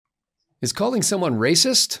Is calling someone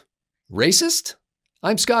racist? Racist?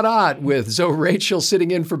 I'm Scott Ott with Zoe Rachel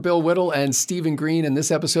sitting in for Bill Whittle and Stephen Green, and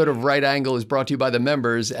this episode of Right Angle is brought to you by the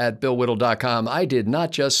members at BillWhittle.com. I did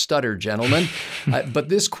not just stutter, gentlemen, but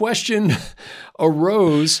this question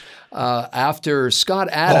arose after Scott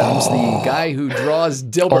Adams, the guy who draws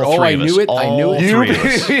Dilbert. Oh, I knew it. I knew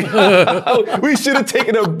it. We should have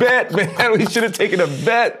taken a bet, man. We should have taken a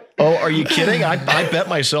bet. Oh, are you kidding? I bet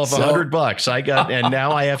myself $100. And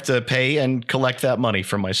now I have to pay and collect that money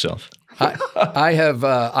from myself.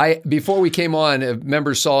 Before we came on,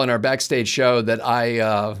 members saw in our backstage show that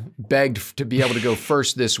I begged to be able to go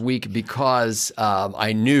first this week because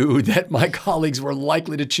I knew that my colleagues were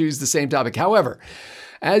likely to choose the same topic. However,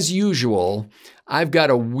 as usual, I've got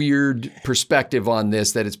a weird perspective on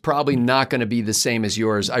this that it's probably not going to be the same as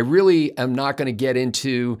yours. I really am not going to get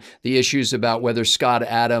into the issues about whether Scott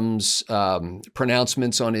Adams'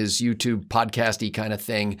 pronouncements on his YouTube podcasty kind of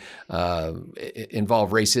thing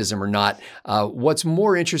involve racism or not. What's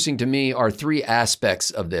more interesting to me are three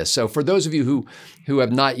aspects of this. So for those of you who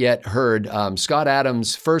have not yet heard, Scott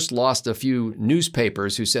Adams first lost a few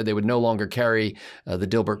newspapers who said they would no longer carry the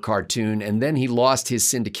Dilbert cartoon, and then he lost his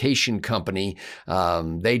syndication company.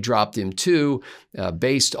 They dropped him too,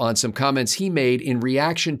 based on some comments he made in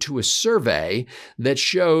reaction to a survey that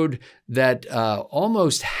showed that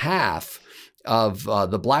almost half of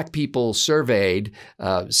the black people surveyed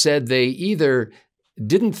said they either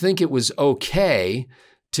didn't think it was okay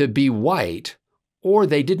to be white or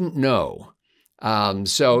they didn't know.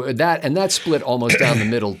 So that split almost down the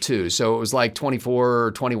middle too. So it was like 24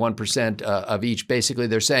 or 21% of each. Basically,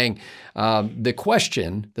 they're saying the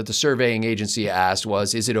question that the surveying agency asked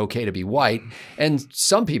was, is it okay to be white? And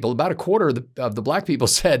some people, about a quarter of the black people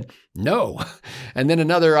said no. And then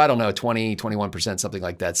another, 20, 21%, something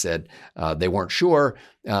like that said they weren't sure.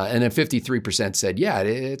 And then 53% said, yeah,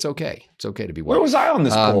 it's okay. It's okay to be white. Where was I on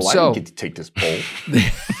this poll? I didn't get to take this poll.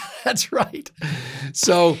 That's right.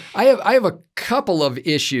 So I have a couple of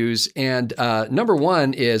issues, and number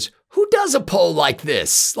one is, who does a poll like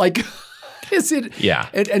this? Like, is it? Yeah.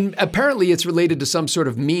 And apparently it's related to some sort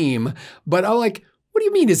of meme. But I'm like, what do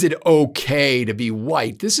you mean? Is it okay to be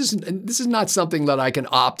white? This is not something that I can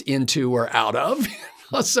opt into or out of.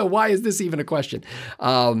 So why is this even a question?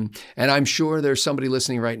 And I'm sure there's somebody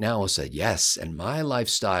listening right now who will say, yes, and my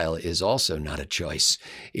lifestyle is also not a choice.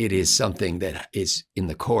 It is something that is in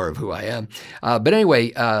the core of who I am. But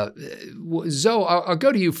anyway, Zoe, I'll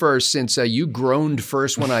go to you first since you groaned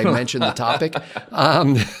first when I mentioned the topic.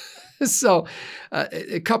 So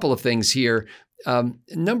a couple of things here.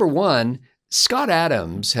 Number one, Scott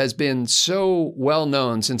Adams has been so well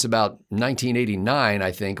known since about 1989,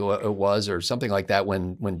 I think it was, or something like that,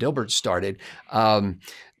 when Dilbert started.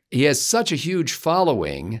 He has such a huge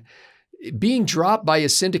following. Being dropped by a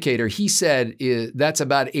syndicator, he said, that's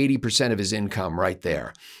about 80% of his income right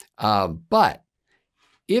there. But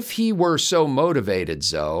if he were so motivated,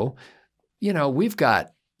 Zoe, we've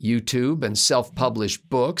got YouTube and self-published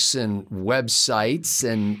books and websites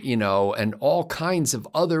and all kinds of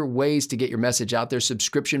other ways to get your message out there,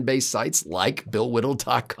 subscription-based sites like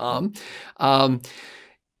BillWhittle.com.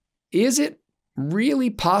 Is it really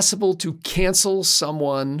possible to cancel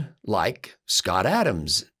someone like Scott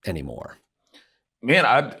Adams anymore?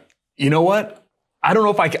 Man, you know what? I don't know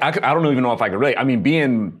if I don't even know if I can relate. I mean,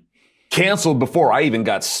 being canceled before I even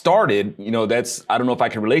got started, I don't know if I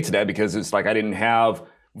can relate to that because it's like I didn't have.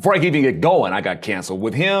 Before I could even get going, I got canceled.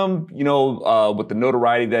 With him, with the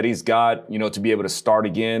notoriety that he's got, to be able to start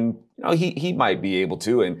again, he might be able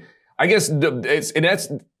to. And I guess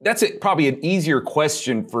that's probably an easier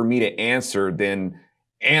question for me to answer than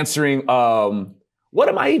answering, what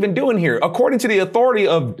am I even doing here? According to the authority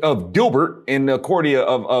of Dilbert and the authority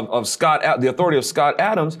of Scott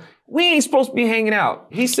Adams, we ain't supposed to be hanging out.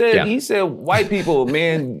 He said, white people,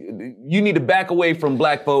 man, you need to back away from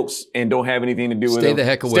black folks and don't have anything to do with them. Stay the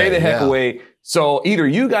heck away. Stay the heck away. So either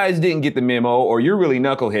you guys didn't get the memo or you're really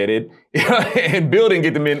knuckleheaded and Bill didn't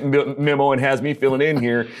get the memo and has me filling in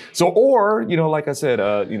here. So, or, like I said,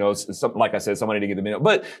 somebody didn't get the memo.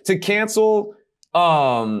 But to cancel,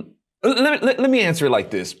 let me answer it like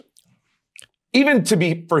this. Even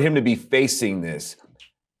for him to be facing this,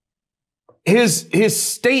 his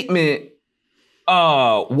statement,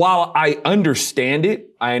 while I understand it,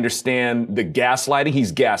 I understand the gaslighting.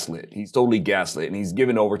 He's gaslit. He's totally gaslit, and he's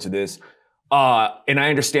given over to this. And I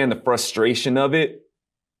understand the frustration of it.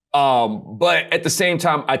 But at the same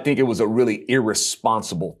time, I think it was a really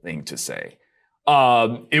irresponsible thing to say.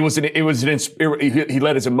 He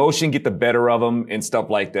let his emotion get the better of him and stuff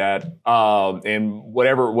like that. And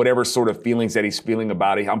whatever sort of feelings that he's feeling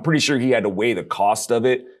about it, I'm pretty sure he had to weigh the cost of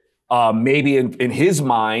it. maybe in his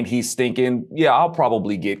mind, he's thinking, yeah, I'll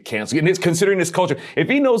probably get canceled. And it's considering this culture. If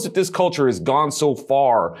he knows that this culture has gone so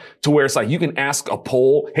far to where it's like you can ask a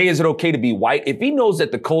poll, hey, is it okay to be white? If he knows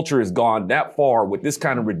that the culture has gone that far with this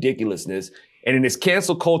kind of ridiculousness, and in this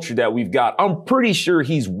cancel culture that we've got, I'm pretty sure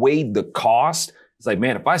he's weighed the cost. It's like,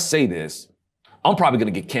 man, if I say this, I'm probably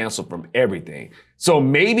going to get canceled from everything. So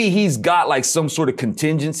maybe he's got like some sort of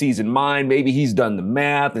contingencies in mind. Maybe he's done the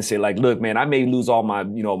math and say like, look, man, I may lose all my,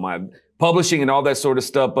 my publishing and all that sort of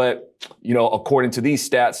stuff. But, according to these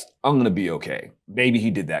stats, I'm going to be okay. Maybe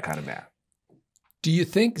he did that kind of math. Do you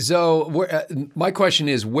think, Zoe, my question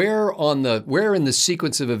is, where in the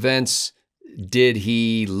sequence of events did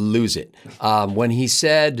he lose it? When he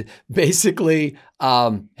said basically,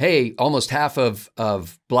 hey, almost half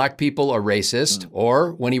of black people are racist,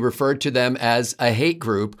 or when he referred to them as a hate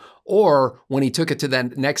group, or when he took it to the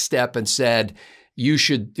next step and said,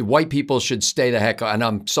 white people should stay the heck, and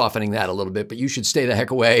I'm softening that a little bit, but you should stay the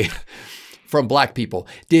heck away from black people.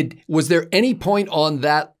 Was there any point on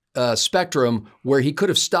that spectrum where he could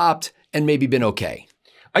have stopped and maybe been okay?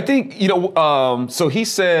 I think, so he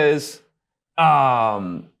says,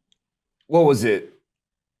 what was it?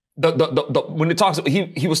 When it talks,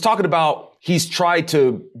 he was talking about he's tried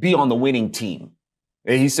to be on the winning team.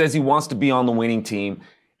 And he says he wants to be on the winning team.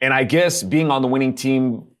 And I guess being on the winning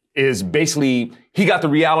team is basically, he got the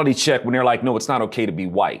reality check when they're like, no, it's not okay to be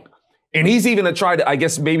white. And he's even tried to, I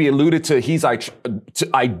guess, maybe alluded to, he's like to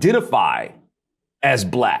identify as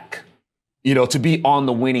black, to be on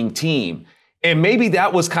the winning team. And maybe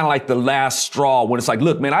that was kind of like the last straw when it's like,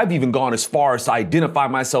 look, man, I've even gone as far as to identify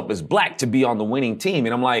myself as black to be on the winning team.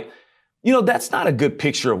 And I'm like, that's not a good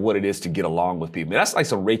picture of what it is to get along with people. That's like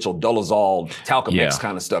some Rachel Dolezal, Talcum X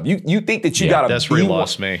kind of stuff. You think that you got to be. That's really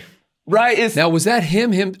lost me. Right. Now, was that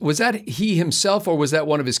him? Was that he himself, or was that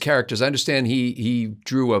one of his characters? I understand he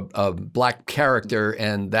drew a black character,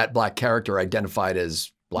 and that black character identified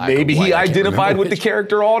as black. Maybe he identified with the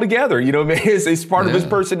character altogether. It's part of his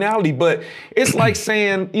personality. But it's like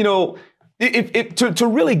saying, to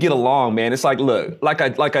really get along, man, it's like, look, like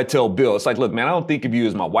I tell Bill, it's like, look, man, I don't think of you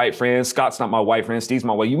as my white friend. Scott's not my white friend. Steve's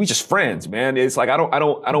my white. We just friends, man. It's like I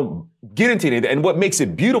don't get into it. And what makes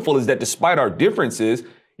it beautiful is that despite our differences,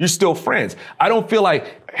 you're still friends. I don't feel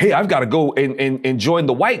like, hey, I've got to go and join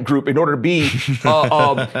the white group in order to be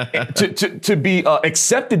to be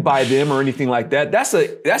accepted by them or anything like that. That's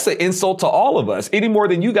an insult to all of us. Any more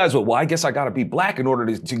than you guys will. Well, I guess I got to be black in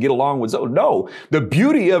order to get along with Zoe. No, the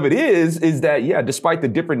beauty of it is that despite the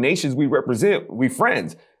different nations we represent, we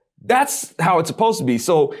friends. That's how it's supposed to be.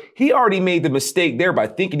 So he already made the mistake there by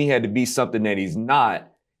thinking he had to be something that he's not.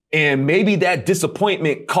 And maybe that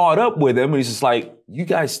disappointment caught up with him. And he's just like, you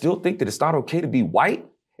guys still think that it's not okay to be white?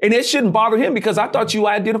 And it shouldn't bother him because I thought you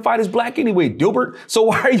identified as black anyway, Dilbert. So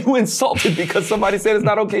why are you insulted because somebody said it's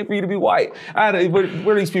not okay for you to be white?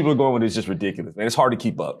 Where these people are going with it is just ridiculous, man. It's hard to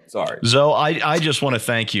keep up. Sorry. Zoe, I just want to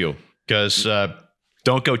thank you because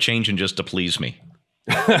don't go changing just to please me.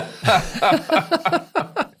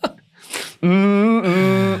 You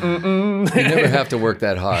never have to work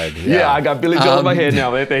that hard. Yeah, I got Billy Joel in my head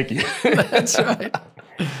now, man. Thank you. That's right.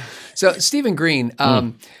 So, Stephen Green,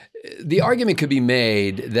 the argument could be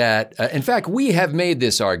made that, in fact, we have made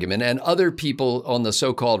this argument, and other people on the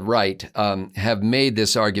so-called right have made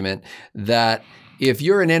this argument that if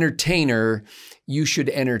you're an entertainer, you should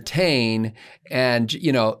entertain. And,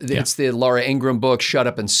 it's the Laura Ingraham book, Shut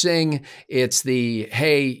Up and Sing. It's the,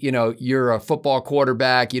 hey, you're a football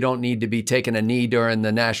quarterback. You don't need to be taking a knee during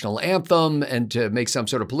the national anthem and to make some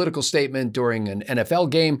sort of political statement during an NFL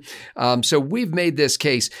game. So we've made this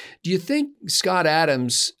case. Do you think Scott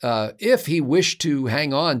Adams, if he wished to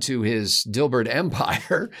hang on to his Dilbert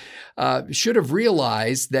empire, should have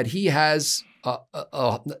realized that he has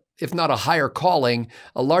if not a higher calling,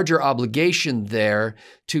 a larger obligation there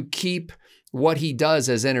to keep what he does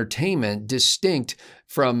as entertainment distinct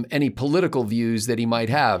from any political views that he might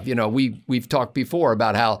have? We've talked before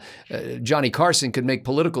about how Johnny Carson could make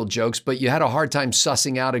political jokes, but you had a hard time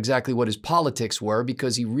sussing out exactly what his politics were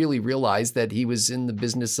because he really realized that he was in the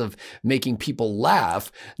business of making people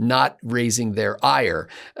laugh, not raising their ire.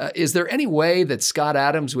 Is there any way that Scott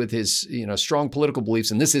Adams, with his strong political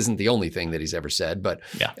beliefs, and this isn't the only thing that he's ever said, but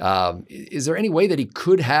is there any way that he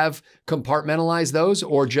could have compartmentalized those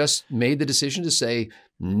or just made the decision to say,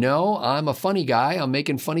 no, I'm a funny guy. I'm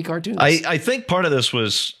making funny cartoons. I think part of this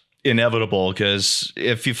was inevitable because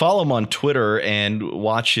if you follow him on Twitter and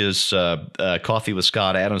watch his Coffee with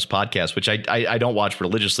Scott Adams podcast, which I don't watch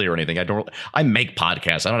religiously or anything. I make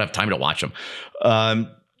podcasts. I don't have time to watch them.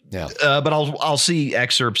 Yeah. But I'll see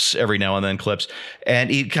excerpts every now and then, clips, and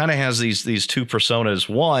he kind of has these two personas.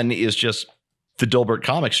 One is just the Dilbert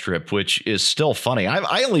comic strip, which is still funny.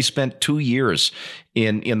 I only spent 2 years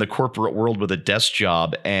in the corporate world with a desk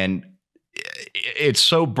job, and it's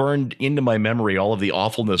so burned into my memory, all of the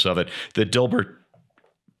awfulness of it, that Dilbert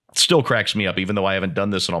still cracks me up, even though I haven't done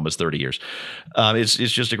this in almost 30 years. It's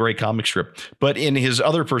just a great comic strip. But in his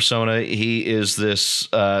other persona, he is this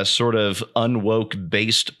sort of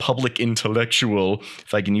unwoke-based public intellectual,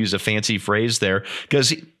 if I can use a fancy phrase there,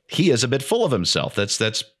 because he is a bit full of himself. That's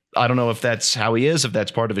I don't know if that's how he is, if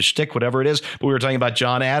that's part of his shtick, whatever it is. But we were talking about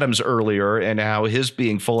John Adams earlier and how his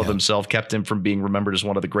being full of himself kept him from being remembered as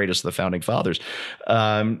one of the greatest of the founding fathers.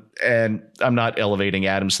 And I'm not elevating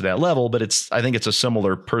Adams to that level, but I think it's a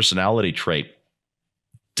similar personality trait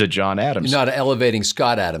to John Adams. You're not elevating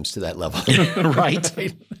Scott Adams to that level. Right.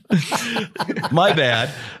 My bad.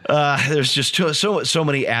 There's just so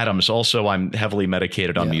many Adams. Also, I'm heavily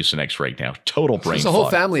medicated on Mucinex right now. Total brain fog. There's a whole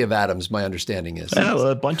family of Adams, my understanding is.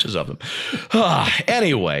 Bunches of them.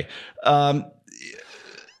 Anyway,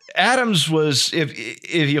 Adams was, if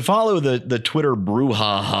you follow the Twitter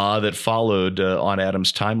brouhaha that followed on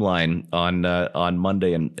Adams' timeline on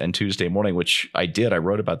Monday and Tuesday morning, which I did. I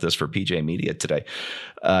wrote about this for PJ Media today,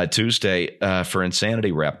 Tuesday, for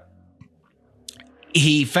Insanity Rep.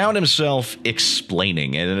 He found himself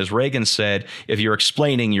explaining, and as Reagan said, if you're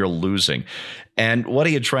explaining, you're losing. And what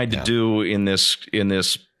he had tried to do in this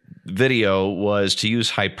video was to use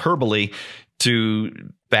hyperbole to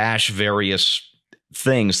bash various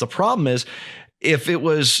things. The problem is, if it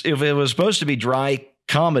was supposed to be dry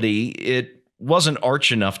comedy, it wasn't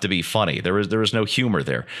arch enough to be funny. There was no humor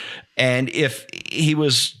there. And if he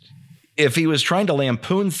was trying to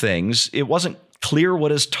lampoon things, it wasn't clear what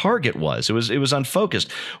his target was. It was unfocused.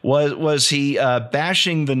 Was he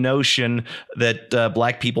bashing the notion that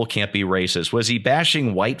black people can't be racist? Was he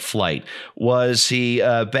bashing white flight? Was he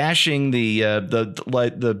bashing the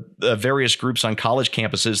various groups on college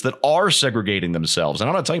campuses that are segregating themselves? And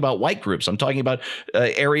I'm not talking about white groups. I'm talking about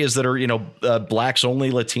areas that are blacks only,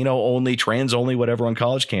 Latino only, trans only, whatever on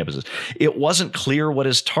college campuses. It wasn't clear what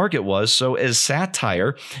his target was. So as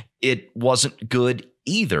satire, it wasn't good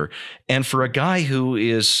either. And for a guy who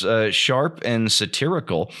is sharp and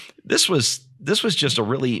satirical, this was just a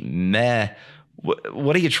really meh.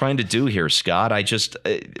 What are you trying to do here, Scott? I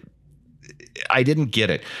didn't get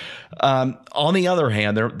it. On the other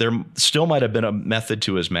hand, there still might have been a method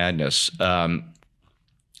to his madness.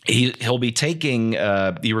 He'll be taking,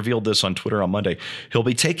 he revealed this on Twitter on Monday, he'll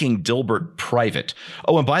be taking Dilbert private.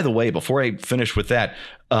 Oh, and by the way, before I finish with that,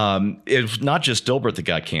 it's not just Dilbert that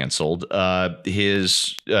got canceled.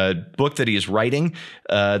 His book that he's writing,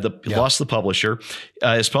 he lost the publisher.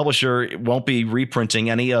 His publisher won't be reprinting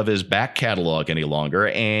any of his back catalog any longer,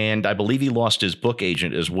 and I believe he lost his book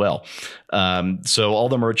agent as well. So all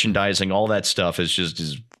the merchandising, all that stuff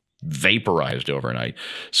is vaporized overnight.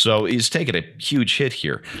 So he's taken a huge hit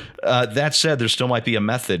here. That said, there still might be a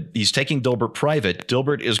method. He's taking Dilbert private.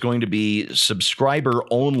 Dilbert is going to be subscriber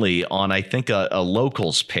only on, I think, a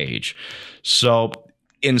locals page. So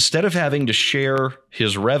instead of having to share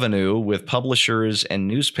his revenue with publishers and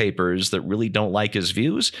newspapers that really don't like his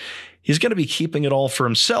views, he's going to be keeping it all for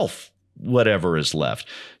himself, whatever is left.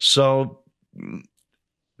 So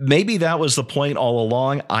maybe that was the point all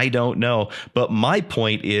along. I don't know. But my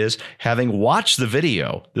point is, having watched the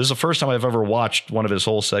video, this is the first time I've ever watched one of his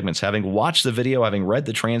whole segments. Having watched the video, having read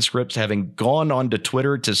the transcripts, having gone onto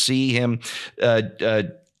Twitter to see him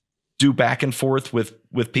do back and forth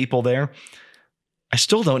with people there, I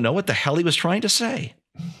still don't know what the hell he was trying to say.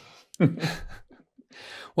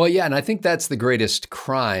 Well, yeah, and I think that's the greatest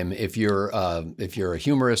crime if you're a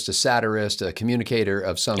humorist, a satirist, a communicator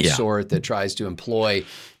of some sort that tries to employ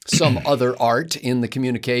some other art in the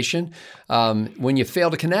communication, when you fail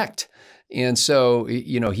to connect. And so,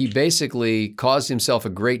 he basically caused himself a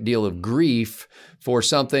great deal of grief for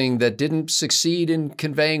something that didn't succeed in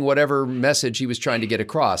conveying whatever message he was trying to get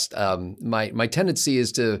across. My tendency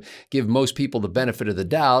is to give most people the benefit of the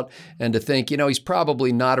doubt and to think, he's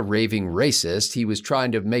probably not a raving racist. He was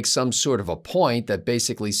trying to make some sort of a point that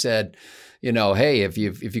basically said, hey, if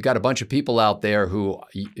you've got a bunch of people out there who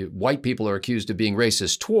white people are accused of being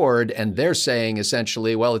racist toward, and they're saying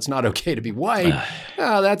essentially, well, it's not okay to be white,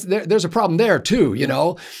 there's a problem there too,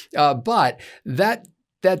 but that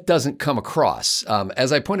that doesn't come across.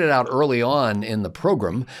 As I pointed out early on in the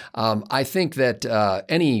program, I think that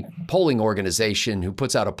any polling organization who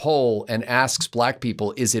puts out a poll and asks black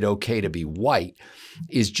people, is it okay to be white,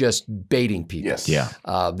 is just baiting people. Yes.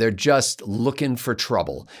 Yeah. They're just looking for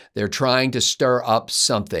trouble. They're trying to stir up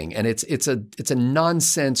something. And it's a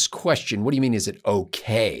nonsense question. What do you mean, is it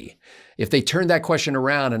okay? If they turned that question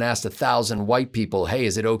around and asked 1,000 white people, hey,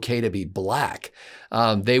 is it okay to be black?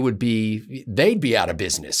 They'd be out of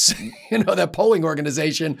business. That polling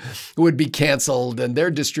organization would be canceled and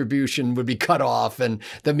their distribution would be cut off and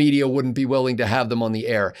the media wouldn't be willing to have them on the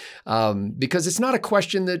air because it's not a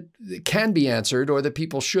question that can be answered or that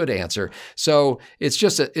people should answer. So it's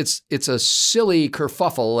just it's a silly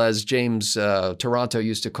kerfuffle, as James Taranto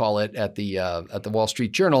used to call it at the Wall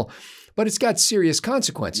Street Journal. But it's got serious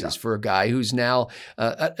consequences for a guy who's now,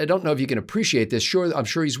 I don't know if you can appreciate this. Sure, I'm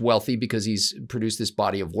sure he's wealthy because he's produced this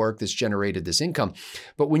body of work that's generated this income.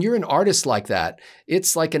 But when you're an artist like that,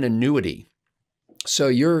 it's like an annuity. So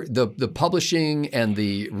you're the publishing and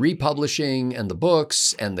the republishing and the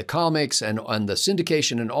books and the comics and the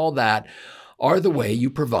syndication and all that are the way you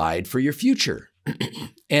provide for your future.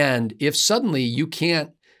 And if suddenly you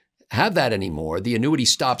can't have that anymore, the annuity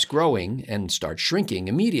stops growing and starts shrinking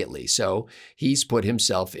immediately. So he's put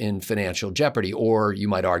himself in financial jeopardy, or you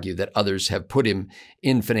might argue that others have put him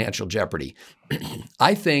in financial jeopardy.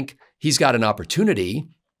 I think he's got an opportunity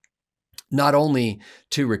not only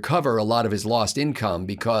to recover a lot of his lost income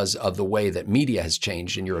because of the way that media has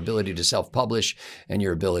changed and your ability to self-publish and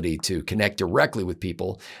your ability to connect directly with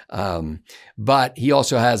people, but he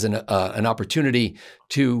also has an opportunity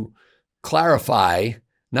to clarify,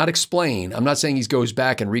 not explain. I'm not saying he goes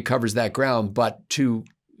back and recovers that ground, but to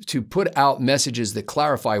put out messages that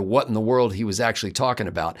clarify what in the world he was actually talking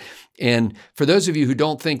about. And for those of you who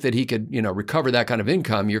don't think that he could, recover that kind of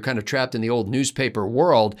income, you're kind of trapped in the old newspaper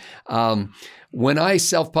world. When I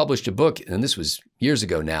self-published a book, and this was years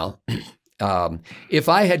ago now, if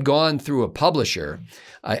I had gone through a publisher,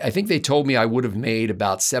 I think they told me I would have made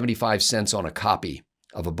about 75 cents on a copy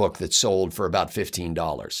of a book that sold for about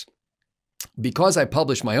 $15. Because I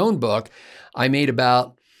published my own book, I made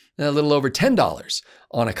about a little over $10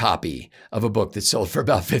 on a copy of a book that sold for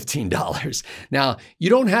about $15. Now, you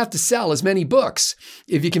don't have to sell as many books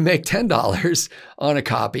if you can make $10 on a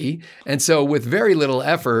copy. And so with very little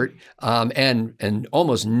effort and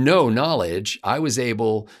almost no knowledge, I was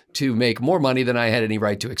able to make more money than I had any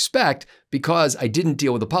right to expect because I didn't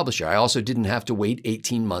deal with a publisher. I also didn't have to wait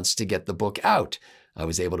 18 months to get the book out. I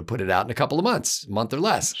was able to put it out in a couple of months, a month or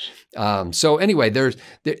less. So anyway, the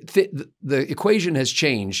equation has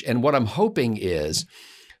changed. And what I'm hoping is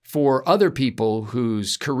for other people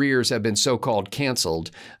whose careers have been so-called canceled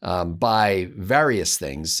by various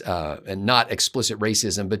things, and not explicit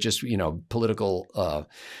racism, but just, political,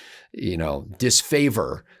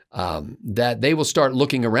 disfavor, that they will start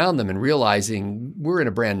looking around them and realizing we're in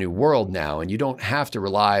a brand new world now, and you don't have to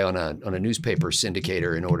rely on a newspaper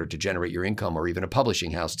syndicator in order to generate your income, or even a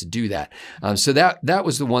publishing house to do that. So that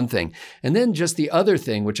was the one thing. And then just the other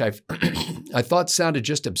thing, which I thought sounded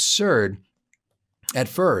just absurd at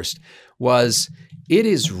first, was it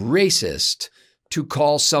is racist to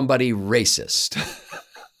call somebody racist.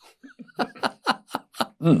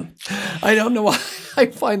 I don't know why I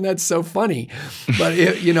find that so funny, but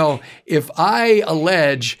if I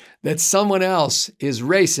allege that someone else is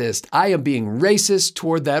racist, I am being racist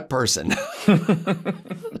toward that person.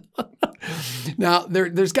 Now,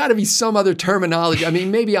 there's got to be some other terminology. I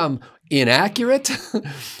mean, maybe I'm inaccurate.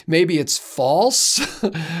 Maybe it's false.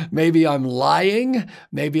 Maybe I'm lying.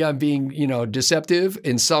 Maybe I'm being, deceptive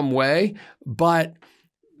in some way. But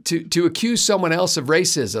to accuse someone else of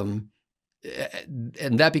racism,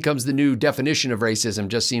 and that becomes the new definition of racism,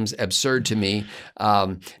 just seems absurd to me.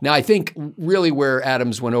 Now, I think really where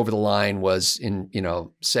Adams went over the line was in,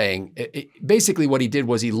 saying basically what he did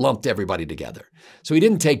was he lumped everybody together. So he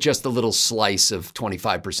didn't take just the little slice of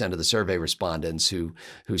 25% of the survey respondents who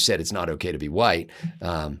said it's not okay to be white.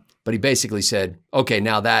 But he basically said, okay,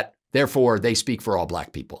 now therefore they speak for all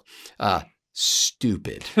black people.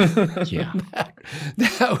 Stupid. Yeah.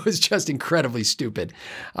 That was just incredibly stupid.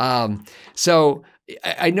 So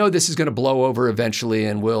I know this is going to blow over eventually,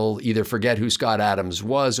 and we'll either forget who Scott Adams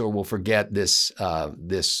was, or we'll forget this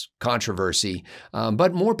controversy.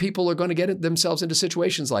 But more people are going to get themselves into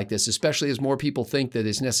situations like this, especially as more people think that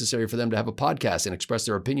it's necessary for them to have a podcast and express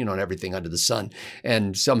their opinion on everything under the sun,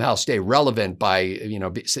 and somehow stay relevant by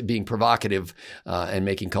being provocative and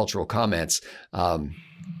making cultural comments.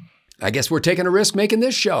 I guess we're taking a risk making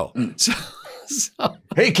this show. So.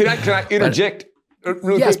 Hey, can I interject?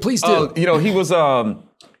 Yes, please do. He was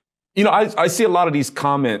I see a lot of these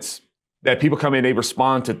comments that people come in, they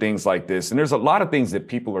respond to things like this. And there's a lot of things that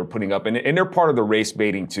people are putting up, and they're part of the race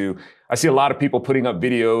baiting too. I see a lot of people putting up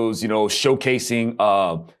videos,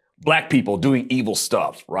 showcasing Black people doing evil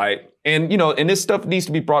stuff, right? And, and this stuff needs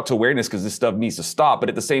to be brought to awareness because this stuff needs to stop. But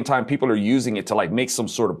at the same time, people are using it to like make some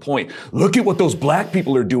sort of point. Look at what those Black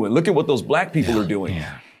people are doing. Look at what those Black people are doing.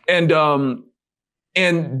 Yeah. And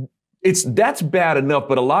that's bad enough.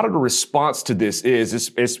 But a lot of the response to this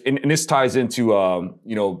is and this ties into,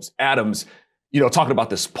 Adams, talking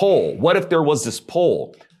about this poll. What if there was this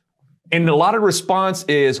poll? And a lot of response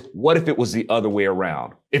is, what if it was the other way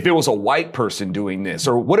around? If it was a white person doing this?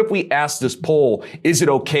 Or what if we asked this poll, is it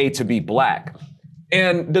okay to be Black?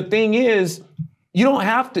 And the thing is, you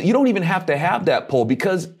don't even have to have that poll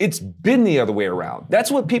because it's been the other way around.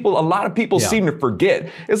 That's what a lot of people seem to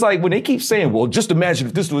forget. It's like when they keep saying, well, just imagine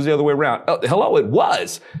if this was the other way around. Hello, it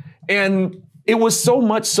was. And it was so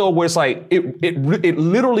much so where it's like, it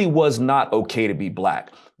literally was not okay to be Black.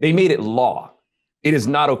 They made it law. It is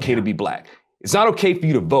not okay to be Black. It's not okay for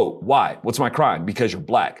you to vote. Why? What's my crime? Because you're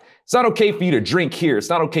Black. It's not okay for you to drink here. It's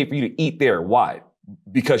not okay for you to eat there. Why?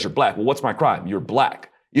 Because you're Black. Well, what's my crime? You're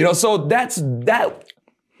Black. So that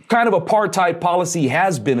kind of apartheid policy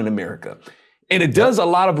has been in America. And it does a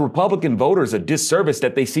lot of Republican voters a disservice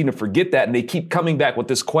that they seem to forget that. And they keep coming back with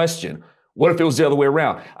this question. What if it was the other way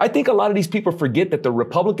around? I think a lot of these people forget that the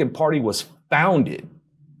Republican Party was founded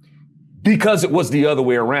because it was the other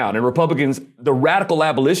way around. And Republicans, the radical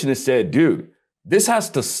abolitionists said, dude, this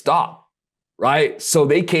has to stop, right? So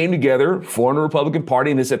they came together, formed a Republican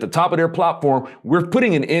Party, and it's at the top of their platform. We're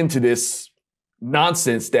putting an end to this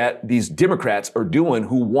nonsense that these Democrats are doing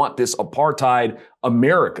who want this apartheid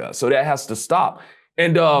America. So that has to stop.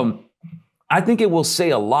 And I think it will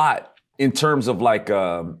say a lot in terms of like,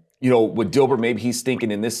 with Dilbert, maybe he's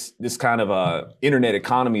thinking in this kind of internet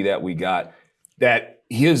economy that we got, that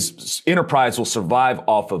his enterprise will survive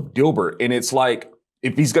off of Dilbert. And it's like,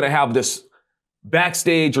 if he's going to have this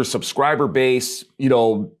backstage or subscriber base,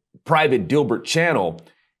 private Dilbert channel,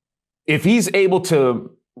 if he's able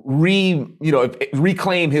to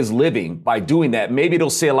reclaim his living by doing that, maybe it'll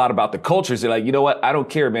say a lot about the cultures. They're like, you know what? I don't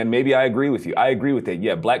care, man. Maybe I agree with you. I agree with it.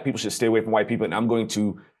 Yeah, Black people should stay away from white people. And I'm going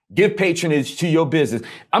to give patronage to your business.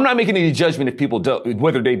 I'm not making any judgment if people don't,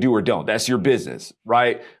 whether they do or don't. That's your business,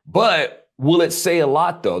 right? But will it say a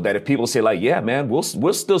lot, though, that if people say like, yeah, man, we'll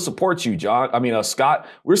still support you, Scott,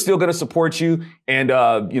 we're still going to support you. And,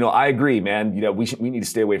 I agree, man, we need to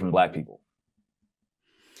stay away from Black people.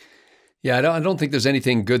 Yeah, I don't think there's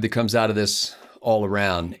anything good that comes out of this all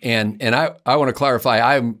around. And I want to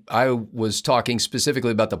clarify, I was talking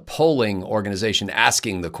specifically about the polling organization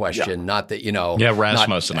asking the question, not that,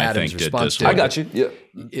 Rasmussen, I think, did this. I got you.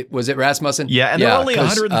 Yeah. Was it Rasmussen? Yeah, and there are only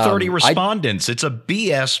 130 respondents. It's a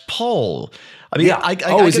BS poll. I mean, I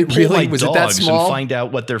could pull my dogs and find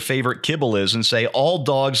out what their favorite kibble is and say, all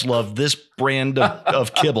dogs love this brand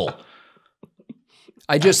of kibble.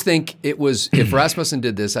 I just think it was, if Rasmussen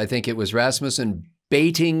did this, I think it was Rasmussen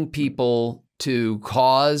baiting people to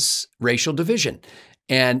cause racial division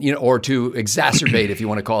and, or to exacerbate, if you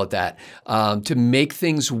want to call it that, to make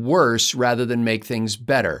things worse rather than make things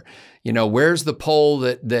better. Where's the poll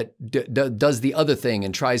that does the other thing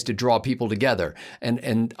and tries to draw people together?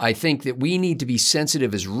 And I think that we need to be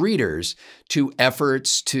sensitive as readers to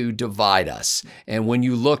efforts to divide us. And when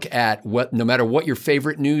you look at no matter what your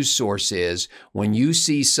favorite news source is, when you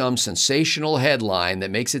see some sensational headline that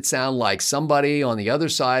makes it sound like somebody on the other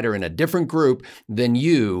side or in a different group than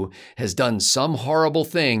you has done some horrible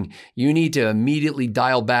thing, you need to immediately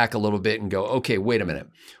dial back a little bit and go, okay, wait a minute.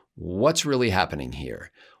 What's really happening here?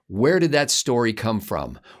 Where did that story come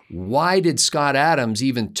from? Why did Scott Adams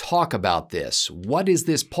even talk about this? What is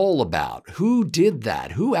this poll about? Who did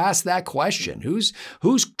that? Who asked that question? Who's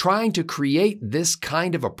trying to create this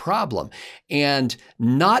kind of a problem and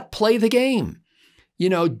not play the game?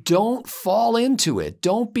 Don't fall into it.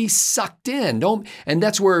 Don't be sucked in. And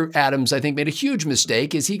that's where Adams, I think, made a huge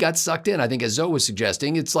mistake is he got sucked in. I think as Zoe was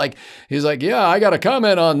suggesting, it's like, he's like, yeah, I got a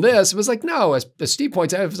comment on this. It was like, no, as Steve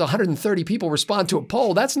points out, if 130 people respond to a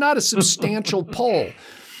poll, that's not a substantial poll.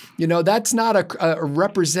 That's not a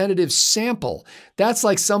representative sample. That's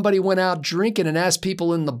like somebody went out drinking and asked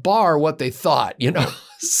people in the bar what they thought,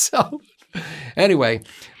 So anyway,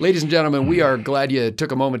 ladies and gentlemen, we are glad you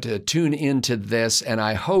took a moment to tune into this, and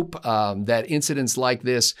I hope that incidents like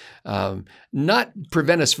this not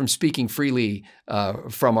prevent us from speaking freely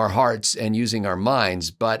from our hearts and using our minds,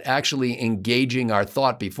 but actually engaging our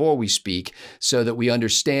thought before we speak so that we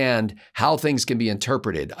understand how things can be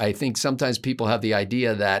interpreted. I think sometimes people have the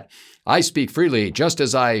idea that I speak freely just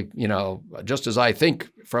as I think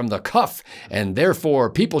from the cuff, and therefore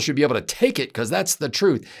people should be able to take it because that's the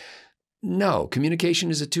truth. No,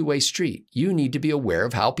 communication is a two-way street. You need to be aware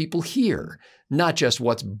of how people hear, not just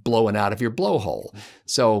what's blowing out of your blowhole.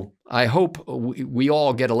 So I hope we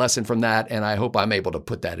all get a lesson from that, and I hope I'm able to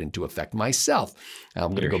put that into effect myself.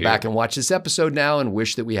 I'm going to go back and watch this episode now and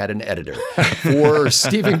wish that we had an editor. For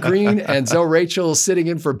Stephen Green and Zoe Rachel sitting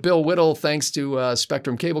in for Bill Whittle, thanks to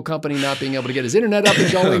Spectrum Cable Company not being able to get his internet up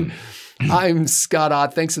and going, I'm Scott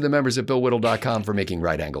Ott. Thanks to the members at BillWhittle.com for making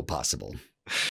Right Angle possible.